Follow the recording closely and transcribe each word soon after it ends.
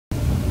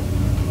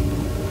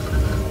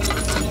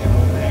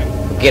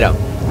Get up.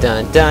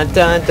 Dun dun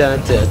dun dun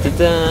dun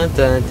dun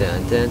dun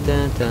dun dun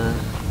dun dun.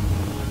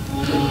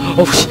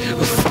 Oh shit!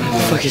 Oh,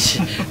 fucking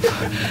shit!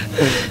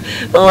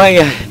 Oh my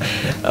god!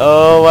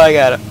 Oh my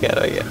god! Oh my god!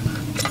 Oh my god!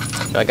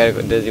 I gotta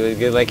go. Does he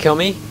good? Like kill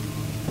me?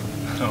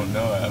 I don't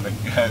know. I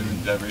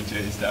haven't ever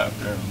chased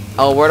after him.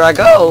 Oh, where do I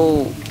go? I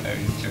was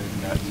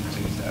choosing not to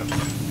chase after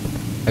him.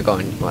 I go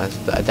in.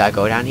 Did I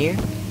go down here?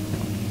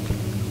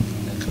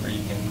 That's where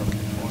you came from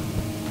before.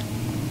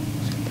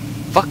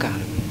 Fuck out of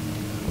me!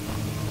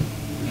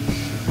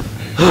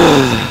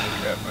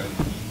 Crap, but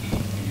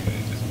you're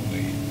gonna just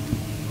wait.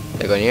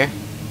 They go in here?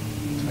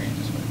 That's where you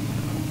just went.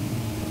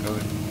 Go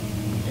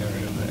get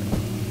rid of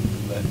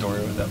that door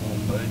with that little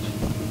budge.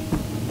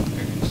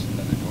 There's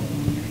another door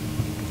over here.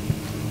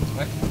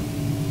 What?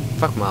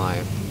 Fuck my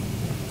life.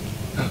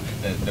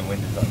 The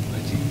window's on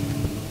budge.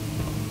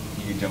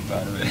 You can jump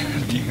out of it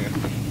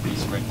if you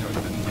sprint towards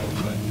the middle,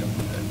 but jump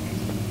to that thing.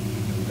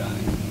 You'll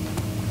die.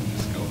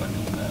 Just go under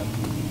the map.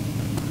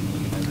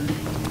 You can never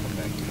come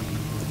back to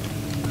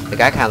it. The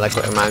guy kind of like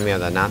reminded me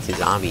of the Nazi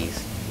zombies.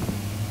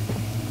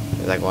 It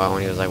was like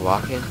when he was like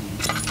walking.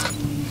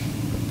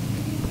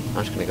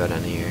 I'm just gonna go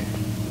down here.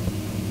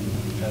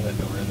 Try that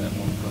door, that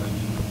one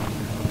budge.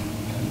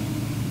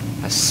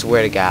 I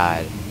swear to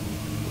God,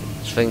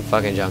 this thing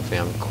fucking jumped me.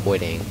 I'm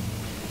quitting.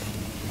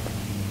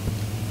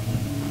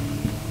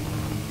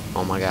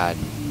 Oh my God.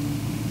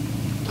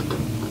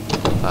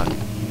 Fuck.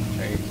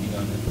 Try your key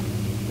on it.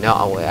 No,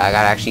 I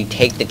gotta actually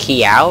take the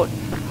key out.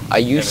 Are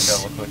you? You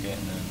gotta double click it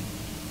and then.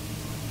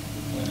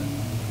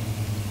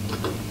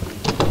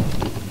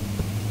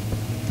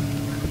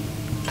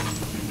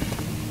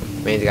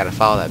 Means you gotta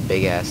follow that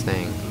big ass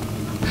thing.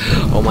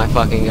 Oh my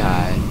fucking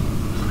God.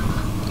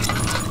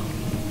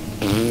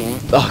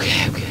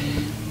 Okay, okay.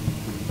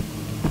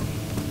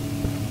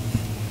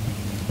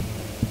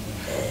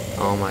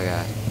 Oh my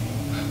God.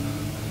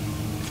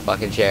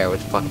 Fucking chair,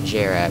 where's the fucking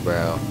chair at,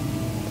 bro?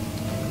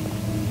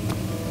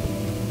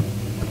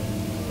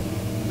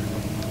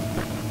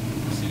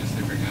 See, just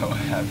to figure out what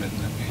happened.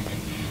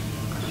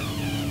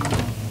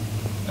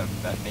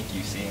 I think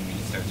you see him when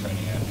he starts running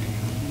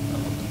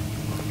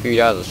after you.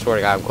 $3, I swear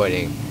to God, I'm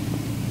quitting.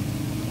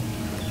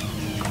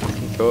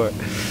 Sure.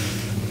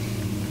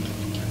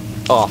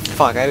 Oh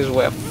fuck, I just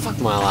went. Fuck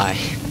my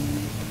life.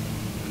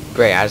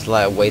 Great, I just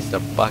let it waste a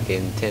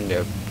fucking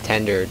tenderloin.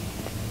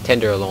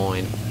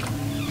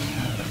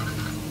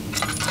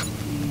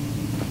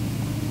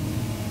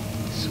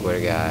 Swear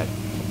to God.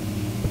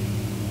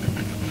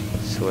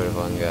 Swear to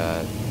fucking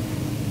God.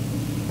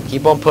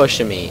 Keep on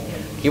pushing me.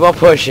 Keep on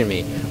pushing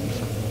me.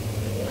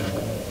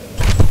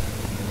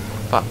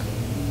 Fuck.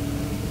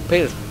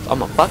 Please, I'm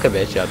gonna fuck a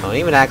bitch up. Don't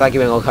even act like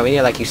you ain't gonna come in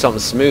here like you something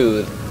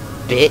smooth,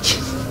 bitch.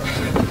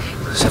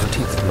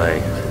 17th of May,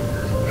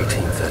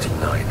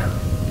 1839.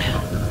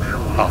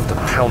 After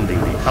pounding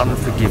the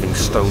unforgiving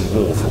stone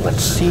wall for what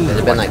seemed Has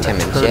it been like 10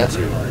 minutes yet?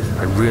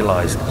 I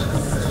realized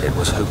it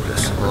was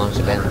hopeless. How long's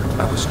it been?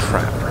 I was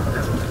trapped.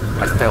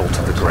 I fell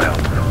to the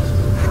ground,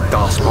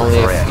 gasping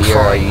Only for air, if you're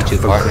a trying to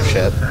YouTube focus.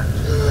 partnership.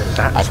 That's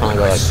I just wanna when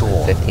go I like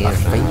saw 15 a or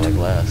something, faint like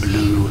less.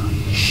 blue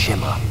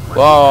shimmer.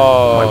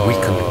 Whoa! My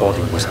weakened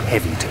body was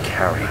heavy to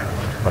carry,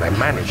 but I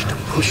managed to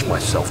push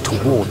myself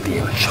toward the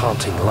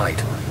enchanting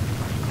light.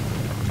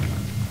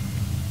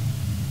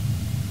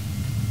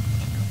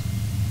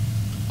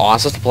 Oh, I'm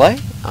supposed to play?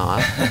 Oh, a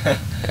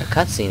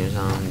cutscene or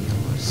something.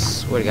 I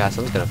swear to God,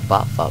 someone's gonna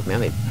butt fuck me.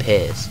 I'm gonna be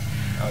pissed.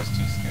 I was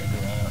too scared to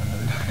run out into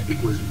the dark.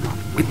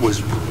 It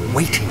was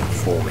waiting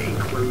for me.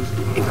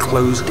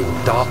 Enclosed in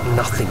dark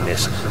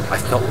nothingness, I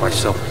felt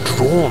myself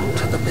drawn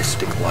to the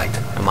mystic light.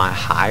 Am I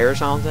high or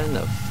something?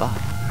 The fuck?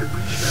 I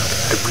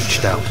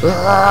reached out.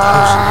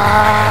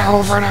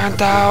 Over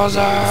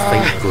 9,000! A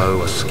faint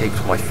glow escaped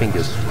my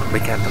fingers and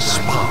began to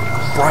spark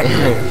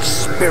brightly and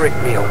spirit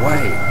me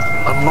away,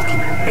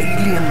 unlocking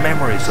alien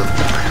memories of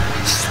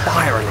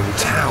spiraling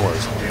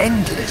towers,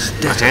 endless My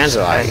deserts, hands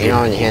are like, and you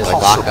know when your hands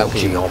like lock up impossible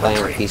because you've been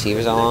playing with geometry. PC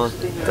for so long?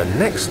 The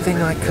next thing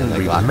I can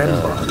Like locked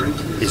remember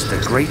is the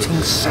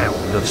grating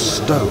sound of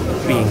stone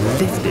being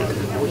lifted,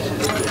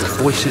 the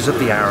voices of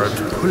the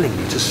Arabs pulling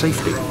me to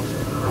safety.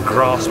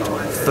 Grasped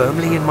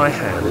firmly in my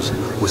hands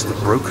was the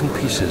broken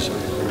pieces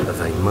of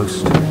a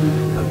most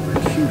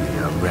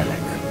peculiar relic.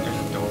 There's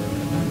a door.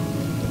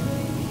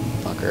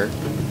 Fucker.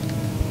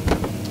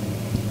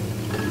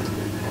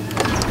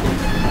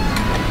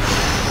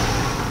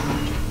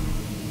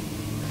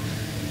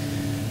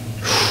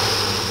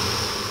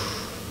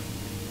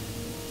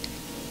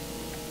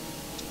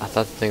 I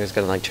thought the thing was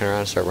gonna like turn around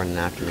and start running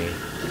after me.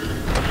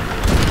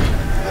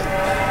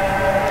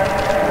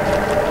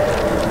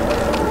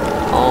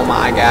 Oh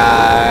my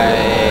God,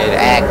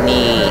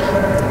 acne.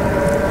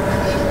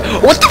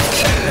 What the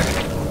f-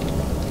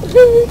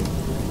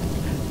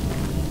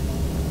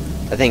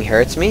 That thing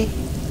hurts me?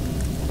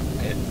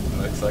 It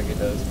looks like it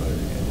does, but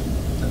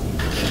it doesn't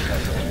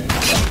touch away.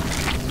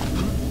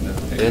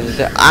 It doesn't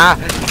take Ah!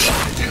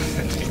 it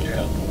doesn't take your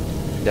health.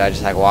 Did I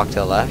just like walk to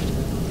the left?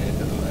 And it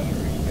doesn't matter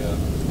where you go.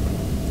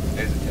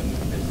 There's a tinder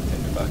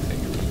box at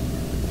your feet.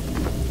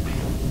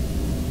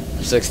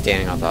 just like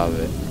standing on top of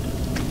it.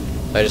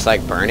 I just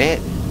like burn it.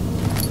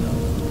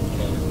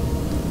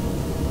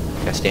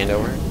 Can I stand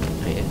over it?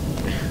 Yeah.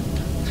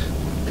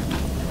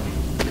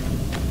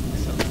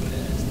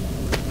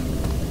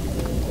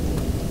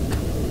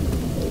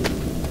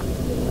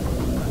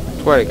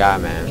 Swear to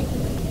God, man.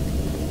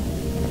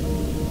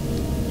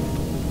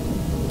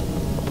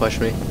 Push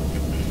me.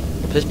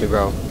 Push me,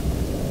 bro. Don't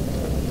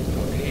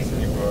tase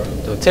me, bro.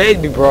 Don't tase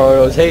me,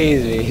 bro. Don't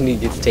tase me. He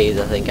gets tased,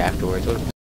 I think, afterwards. What